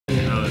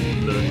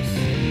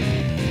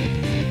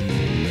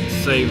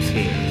saves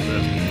here.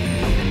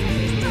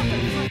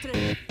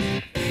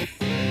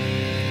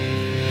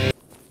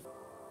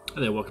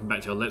 Hello, welcome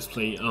back to our Let's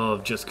Play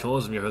of Just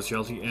Cause. I'm your host,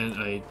 Charlie, and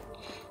I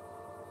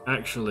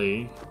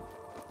actually...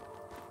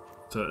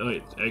 So, oh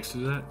wait, X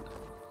do that?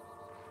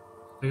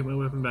 I get my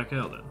weapon back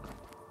out then.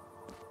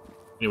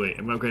 Anyway,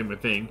 I'm upgrading my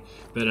thing,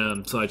 but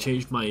so I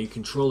changed my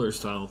controller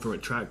style from a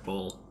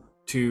trackball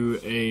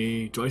to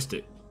a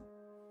joystick.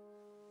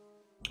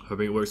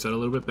 Hoping it works out a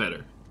little bit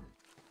better.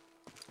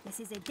 This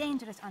is a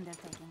dangerous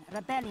undertaking.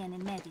 Rebellion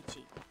in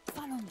Medici.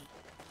 Follow me.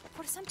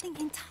 For something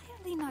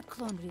entirely not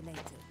clone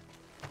related.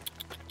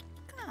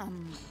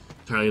 Come.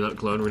 Entirely not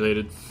clone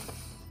related.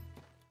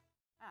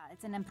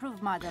 It's an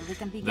improved model. We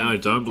can begin. No, I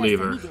don't believe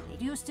her.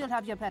 Do you still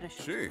have your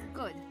parachute? Si.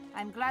 Good.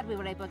 I'm glad we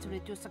were able to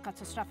reduce the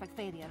catastrophic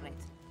failure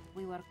rate.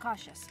 We were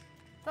cautious,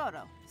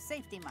 thorough,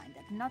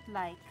 safety-minded, not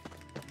like...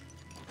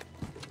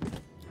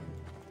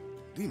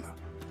 Dima.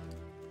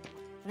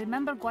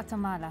 Remember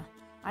Guatemala?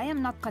 I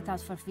am not cut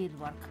out for field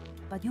work,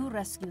 but you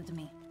rescued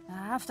me.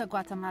 After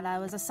Guatemala, I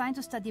was assigned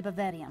to study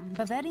Bavarium.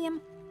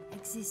 Bavarium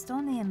exists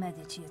only in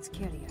Medici. It's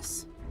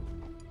curious.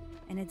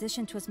 In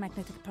addition to its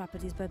magnetic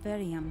properties,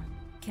 Bavarium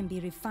can be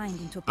refined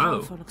into a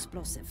powerful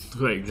explosive.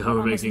 Wait, how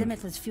almost amazing.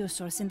 Limitless fuel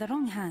source in the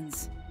wrong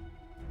hands.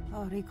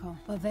 Oh, Rico,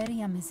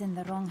 Bavarium is in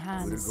the wrong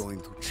hands. We're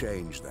going to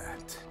change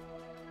that.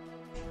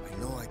 I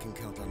know I can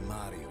count on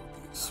Mario.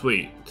 Dima.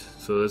 Sweet.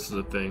 So this is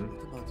a thing.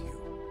 What about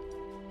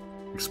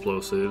you?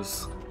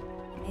 Explosives.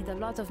 Made a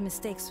lot of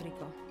mistakes,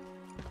 Rico.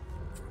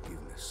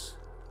 Forgiveness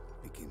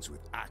begins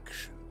with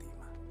action,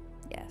 Dima.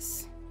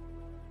 Yes,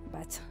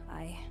 but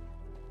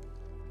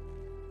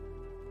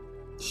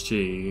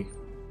She.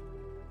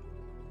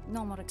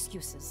 No more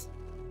excuses.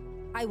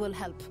 I will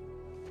help.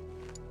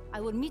 I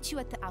will meet you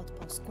at the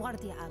outpost,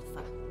 Guardia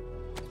Alpha.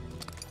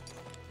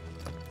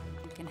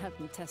 You can help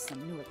me test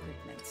some new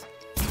equipment.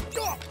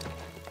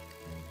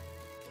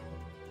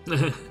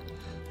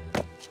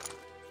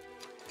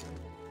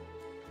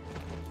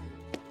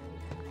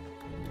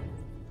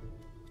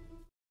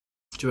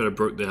 Too bad I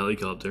broke the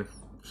helicopter.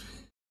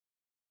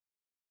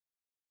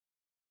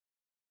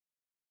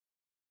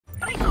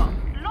 Rico,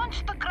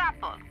 launch the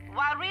grapple.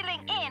 While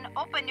reeling in,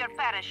 open your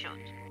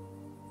parachute.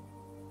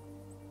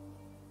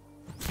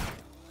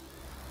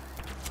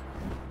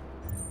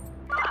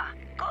 Ah,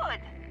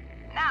 good.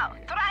 Now,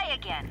 try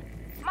again.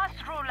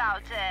 Must rule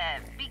out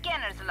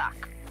beginner's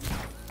luck.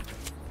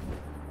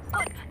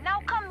 Good. Now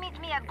come meet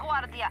me at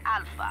Guardia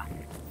Alpha.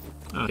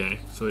 Okay,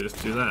 so we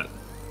just do that.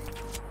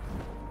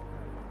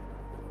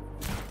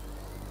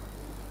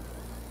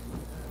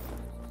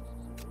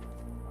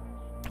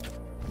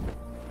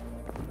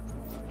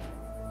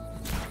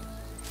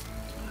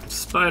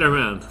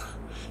 Spider-Man.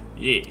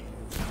 Yeah.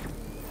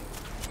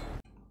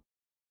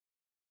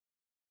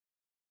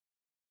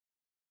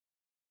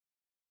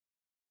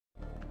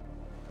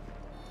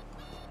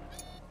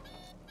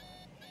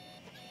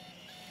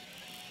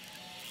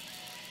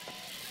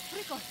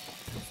 Rico,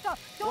 stop!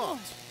 Don't!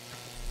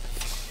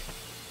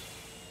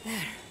 There.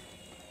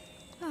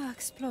 Ah,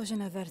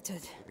 explosion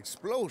averted.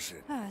 Explosion?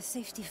 Ah,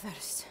 safety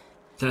first.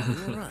 You're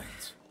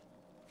right.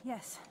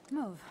 Yes,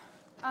 move.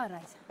 All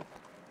right.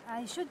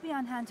 I should be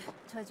on hand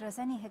to address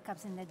any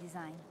hiccups in the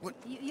design. What?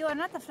 You are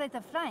not afraid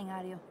of flying,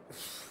 are you?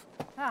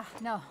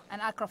 No, an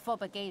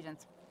acrophobic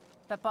agent.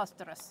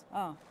 Preposterous.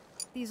 Oh,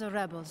 these are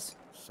rebels.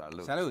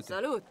 Salute. Salute.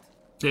 Salute.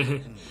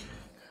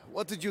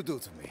 What did you do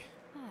to me?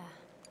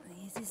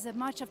 This is a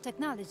march of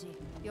technology.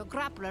 Your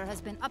grappler has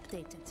been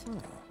updated.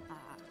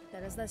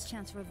 There is less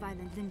chance for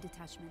violent limb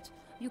detachment.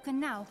 You can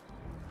now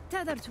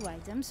tether two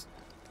items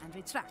and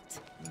retract.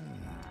 Your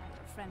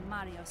friend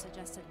Mario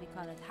suggested we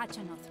call it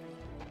Hachino 3.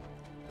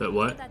 But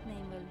what? That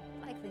name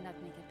will likely not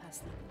make it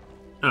past them.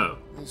 Oh.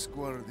 This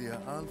Guardia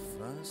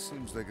Alpha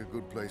seems like a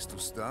good place to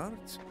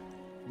start.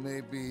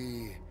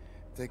 Maybe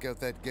take out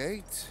that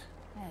gate?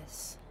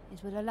 Yes,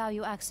 it will allow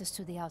you access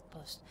to the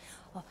outpost.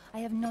 Oh, I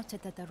have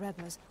noted that the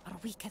rebels are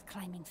weak at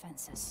climbing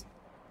fences.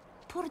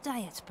 Poor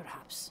diet,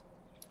 perhaps.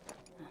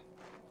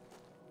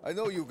 I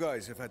know you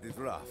guys have had it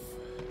rough,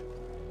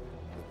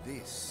 but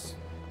this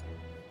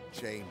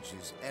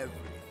changes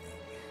everything.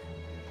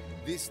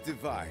 This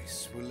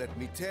device will let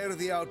me tear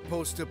the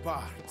outpost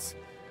apart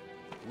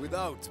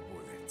without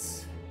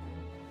bullets.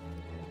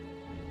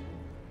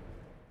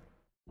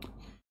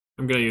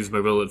 I'm gonna use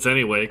my bullets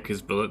anyway,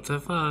 because bullets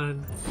are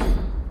fun.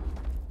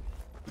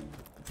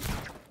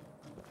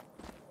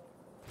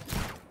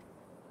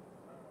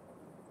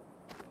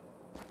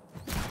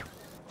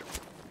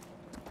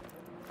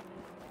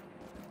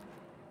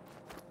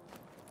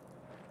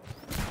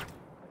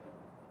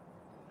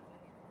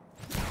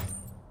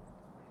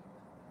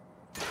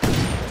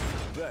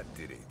 That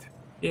did it.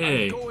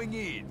 Yay. I'm going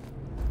in.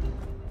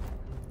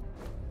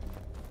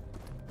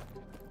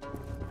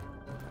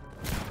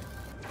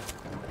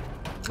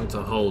 That's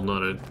a hole,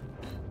 not a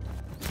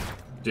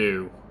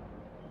do.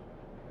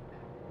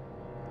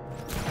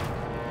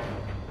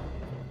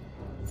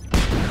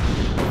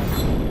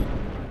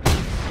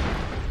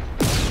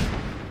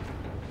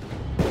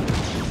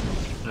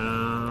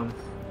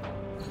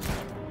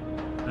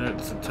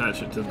 Just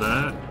attach it to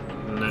that,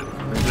 and that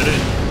brings it in.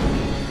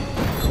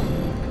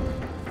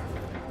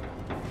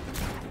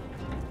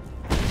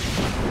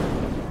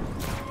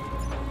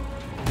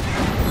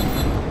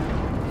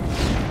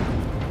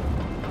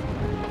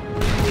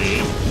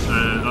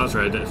 That's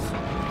right,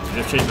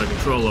 I've changed my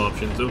control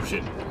options, oh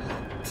shit.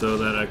 So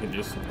that I can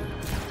just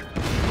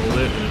hold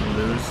it and it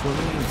moves for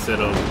me instead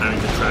of having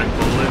to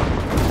trackball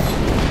it.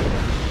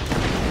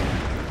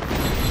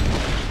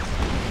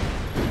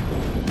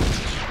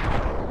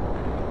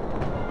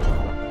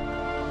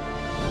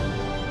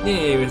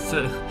 Yay, it's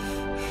a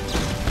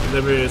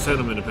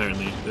settlement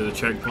apparently. There's a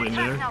checkpoint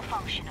there. Now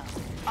functional.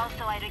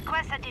 Also, I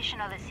request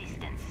additional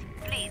assistance.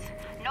 Please,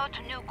 note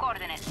new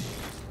coordinates.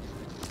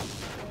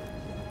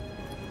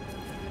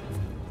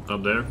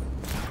 Up there.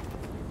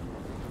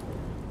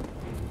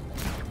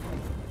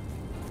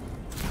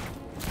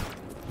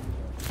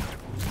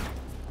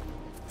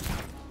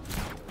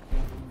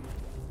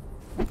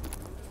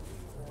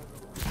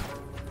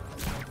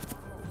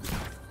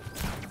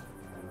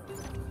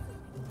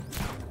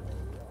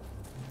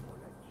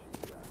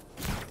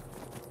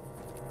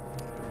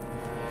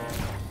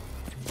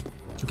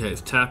 Okay,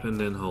 it's tap and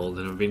then hold,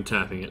 and I've been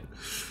tapping it.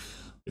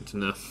 Good to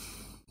know.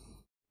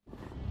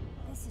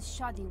 This is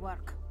shoddy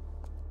work.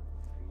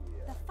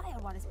 The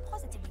firewall is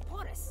positively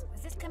porous.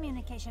 Was this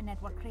communication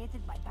network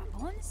created by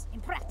baboons?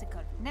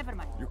 Impractical. Never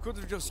mind. You could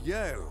have just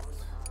yelled.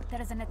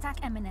 There is an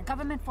attack imminent.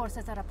 Government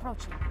forces are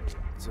approaching.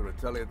 It's a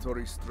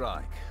retaliatory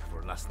strike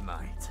for last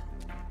night.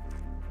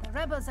 The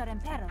rebels are in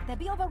peril. They'll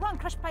be overrun,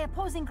 crushed by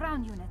opposing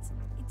ground units.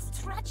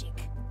 It's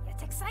tragic,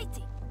 yet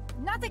exciting.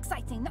 Not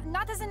exciting.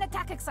 Not as an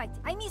attack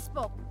exciting. I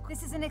misspoke.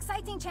 This is an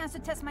exciting chance to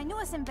test my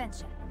newest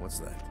invention. What's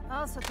that?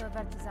 Also to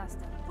avert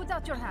disaster. Put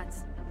out your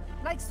hands.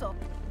 Like so.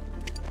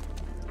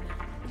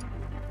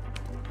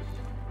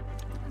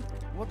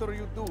 What are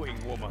you doing,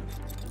 woman?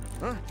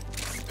 Huh?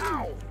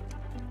 Ow!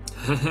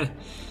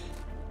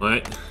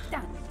 What?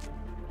 Done.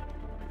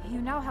 You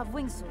now have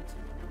wingsuit.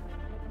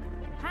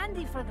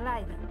 Handy for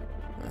gliding.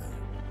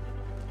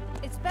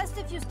 It's best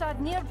if you start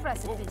near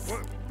precipice.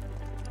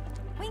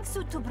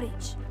 Wingsuit to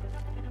bridge.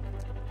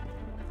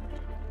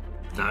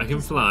 Now I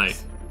can fly.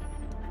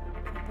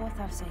 For both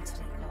our sakes,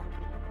 Rico.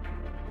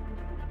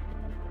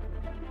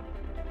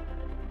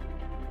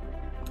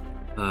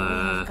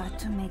 We've got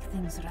to make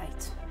things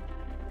right.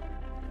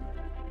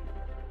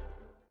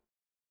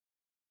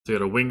 So you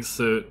got a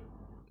wingsuit,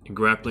 a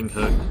grappling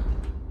hook.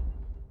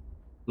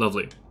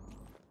 Lovely.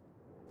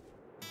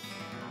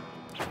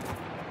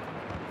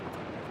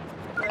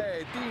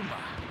 Hey, Dima.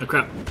 Oh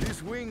crap.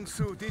 This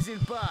wingsuit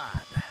isn't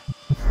bad.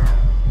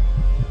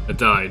 I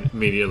died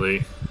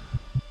immediately.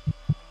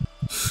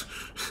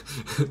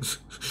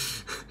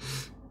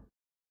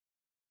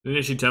 Didn't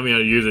actually tell me how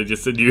to use it,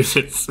 just said use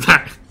it.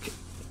 Smack.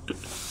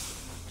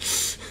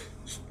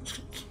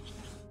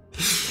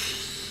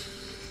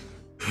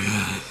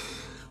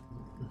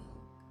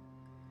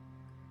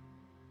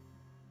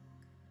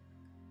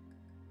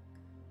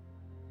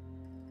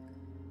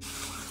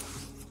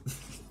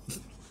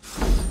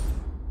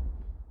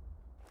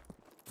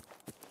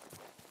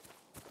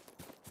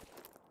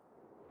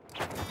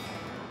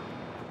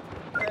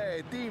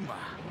 Hey, Dima.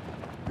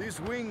 This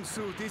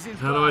wingsuit isn't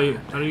How do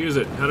I use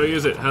it? How do I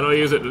use it? How do I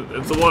use it?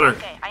 It's the water.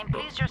 Okay, I'm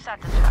pleased you're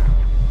satisfied.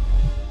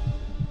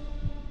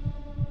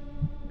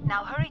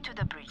 Now hurry to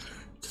the bridge.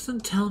 It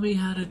doesn't tell me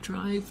how to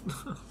drive.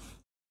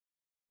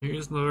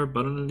 Here's another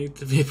button I need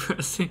to be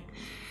pressing.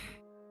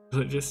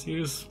 I just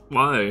use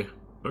Y.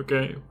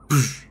 Okay.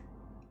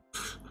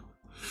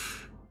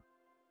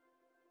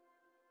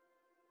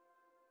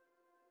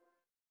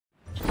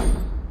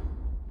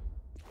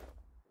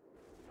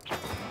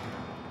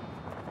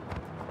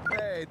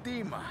 Hey,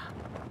 Dima.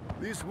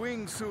 This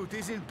wingsuit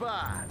isn't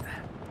bad.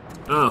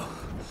 Oh,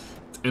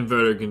 it's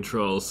inverter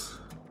controls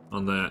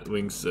on that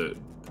wingsuit.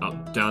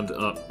 Up, down to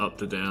up, up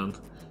to down.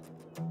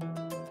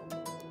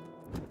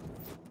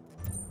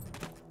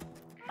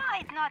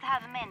 Might not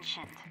have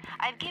mentioned.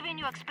 I've given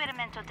you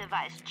experimental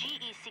device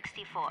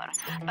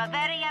GE64,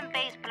 Bavarian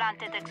base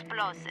planted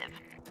explosive.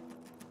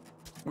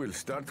 We'll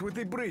start with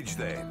the bridge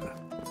then.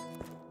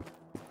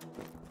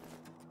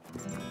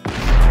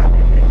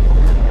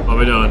 What have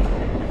we done?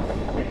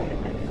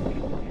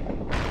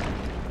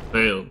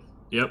 Failed.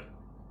 Yep.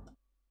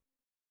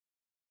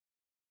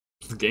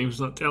 The game's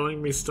not telling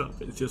me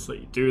stuff. It's just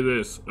like, do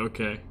this.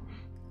 Okay.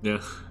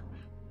 Yeah.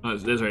 Oh,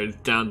 that's right. It's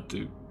down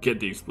to get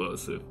the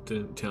explosive.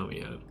 Didn't tell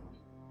me how.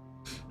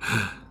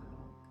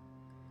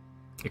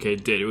 Okay,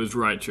 it did. It was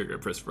right trigger. I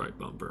pressed right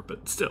bumper,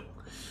 but still.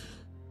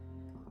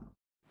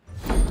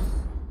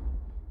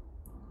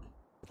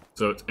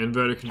 So it's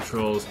inverter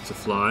controls to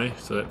fly.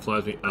 So that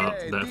flies me up.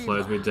 That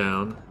flies me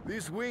down.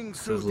 This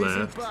This is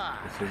left.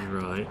 This is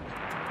right.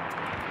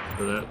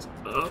 So that's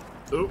up.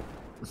 Oh.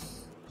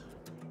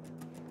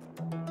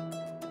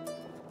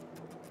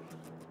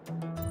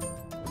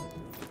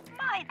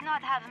 Might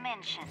not have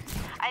mentioned.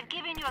 I've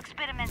given you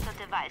experimental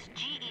device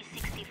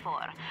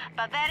GE64,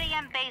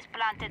 Bavarian base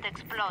planted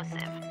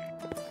explosive.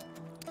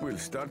 We'll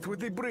start with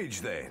the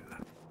bridge then.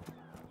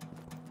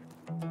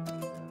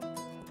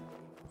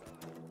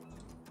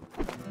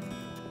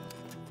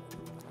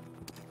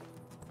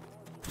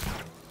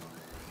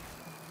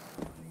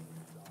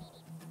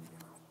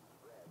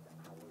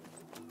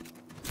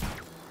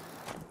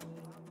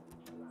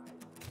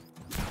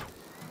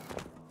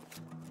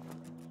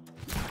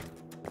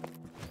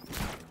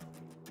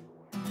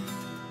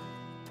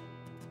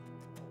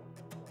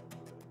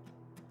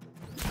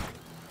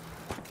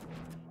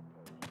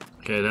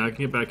 Okay, now I can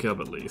get back up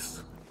at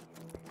least.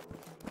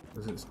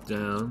 Because it's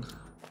down.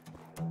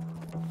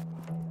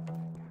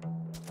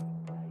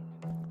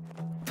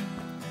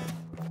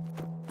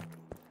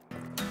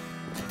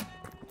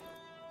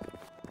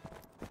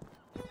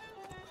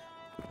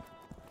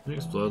 Did it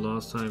explode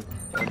last time?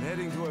 I'm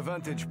heading to a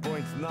vantage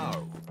point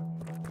now.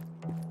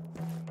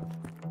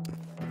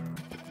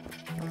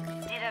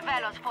 The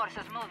Revelo's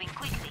forces moving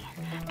quickly.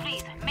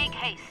 Please, make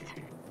haste.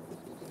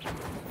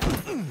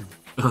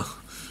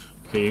 Oh,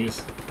 okay,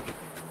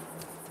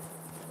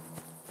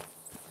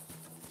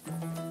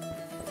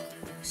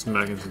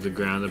 smack into the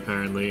ground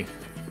apparently.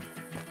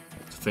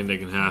 It's a thing that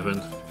can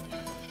happen.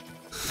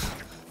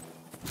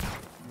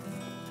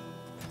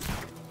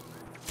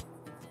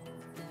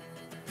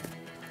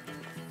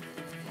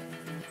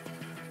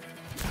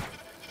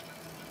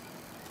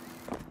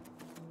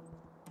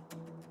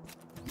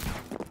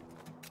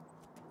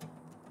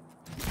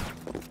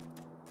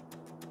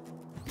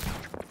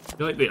 I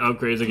feel like the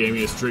upgrades are giving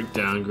me a strict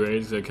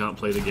downgrade, so I can't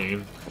play the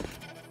game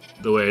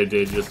the way I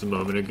did just a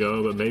moment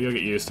ago, but maybe I'll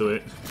get used to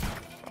it.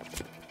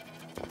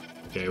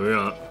 Okay, we're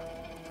up.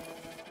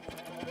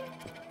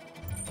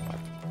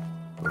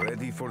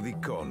 Ready for the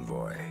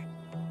convoy.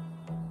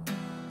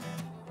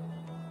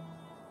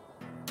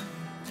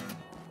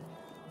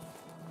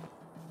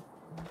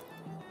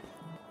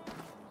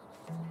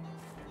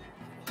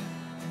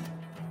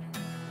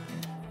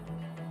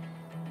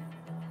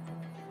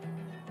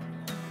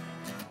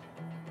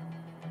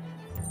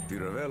 The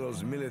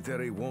Revelo's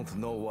military won't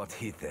know what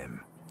hit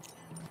them.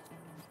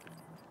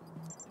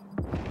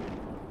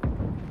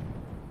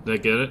 Did I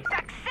get it?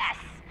 Success!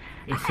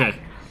 Okay.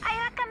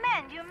 I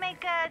recommend you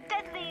make a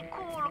deadly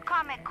cool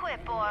comic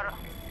quip or...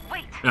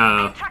 Wait,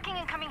 I'm tracking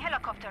incoming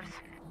helicopters.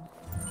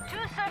 2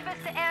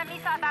 surface-to-air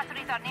missile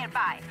batteries are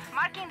nearby.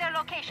 Marking their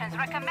locations.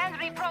 Recommend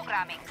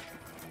reprogramming.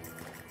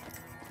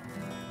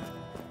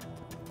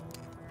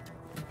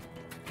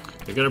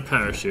 I got a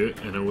parachute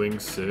and a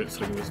wingsuit,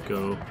 so I can just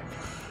go...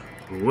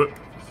 Whoop.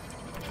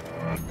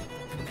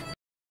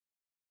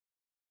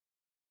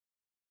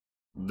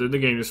 Did the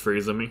game just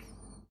freeze on me?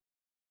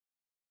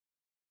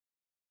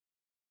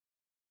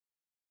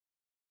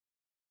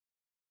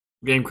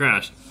 Game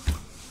crashed.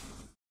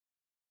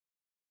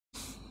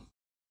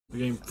 The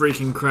game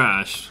freaking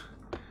crashed.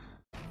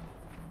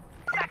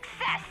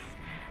 Success!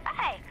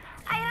 Hey,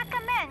 I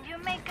recommend you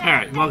make a...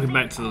 Alright, welcome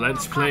back to the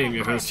Let's Play. I'm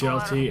your host,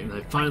 Chelsea, and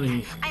I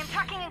finally I'm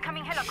tracking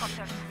incoming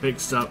helicopters.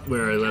 fixed up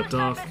where I left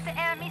off.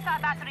 Surface-to-air missile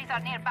batteries are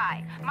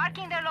nearby.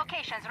 Marking their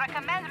locations.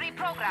 Recommend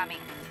reprogramming.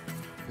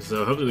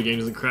 So hopefully the game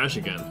doesn't crash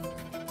again.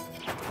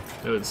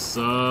 That would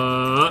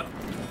suck.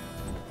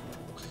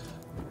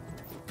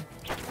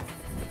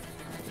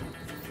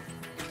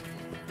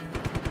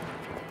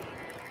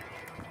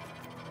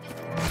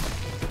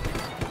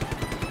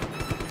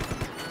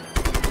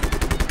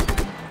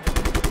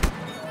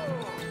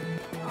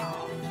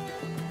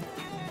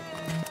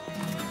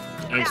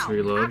 X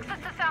reload. Access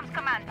to Sam's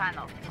command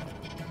panel.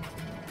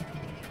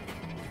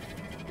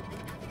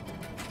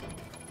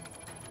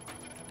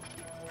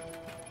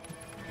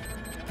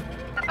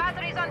 The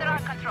battery's under our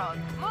control.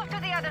 Move to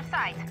the other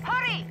side.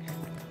 Hurry!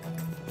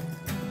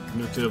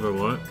 Move to over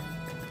what?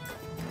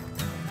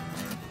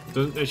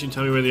 Doesn't actually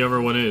tell me where the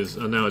other one is.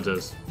 Oh, now it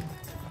does.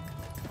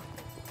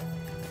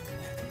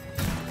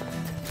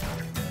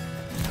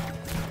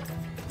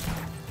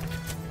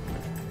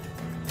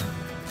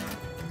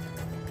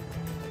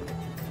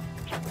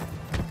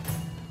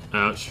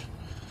 Ouch.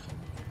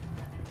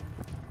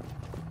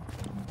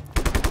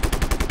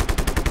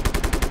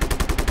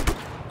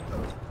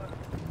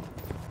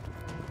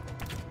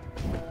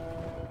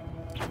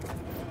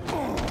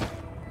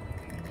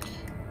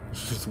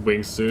 Just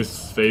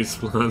wingsuits, face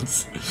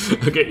plants.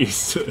 I'll get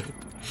used to it.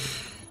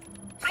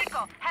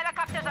 Rico,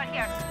 helicopters are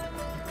here.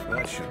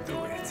 That should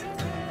do it.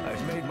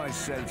 I've made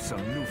myself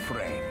some new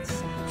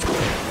friends.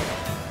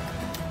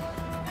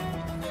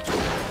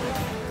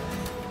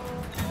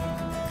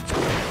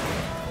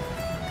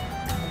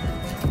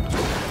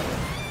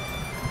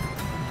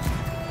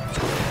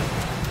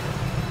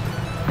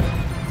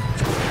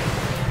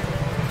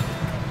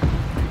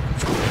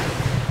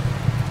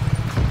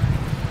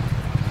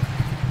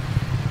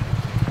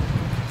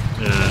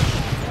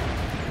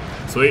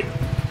 Sweet.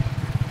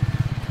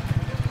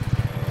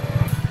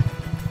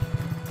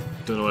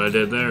 Don't know what I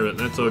did there, but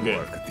that's all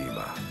good.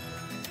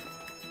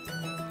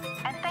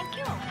 And thank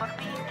you for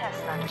being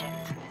test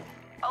subject.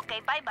 Okay,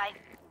 bye-bye.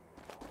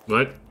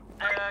 What?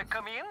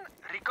 Come in.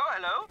 Rico,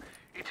 hello.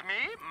 It's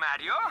me,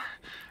 Mario.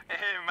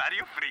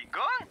 Mario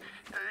Frigo.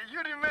 You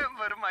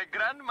remember my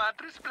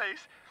grandmother's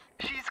place?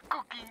 She's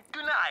cooking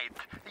tonight.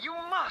 You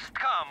must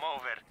come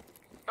over.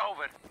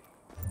 Over.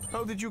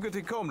 How did you get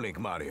a comlink,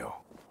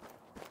 Mario?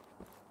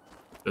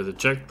 There's a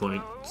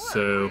checkpoint,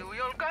 so... We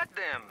all got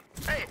them.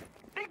 Hey,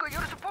 Rico,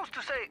 you're supposed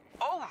to say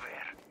over.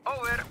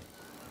 Over.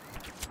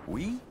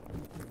 We?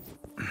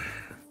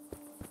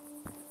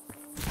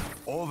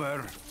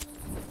 Over.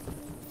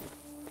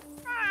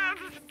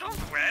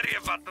 Don't worry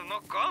about the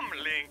no-com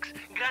links.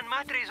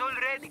 Grandmother is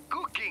already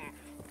cooking.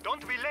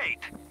 Don't be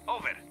late.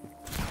 Over.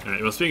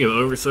 Alright, well, speaking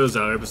of episodes,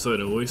 our episode,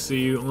 and we'll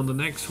see you on the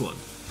next one.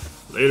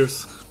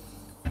 Laters.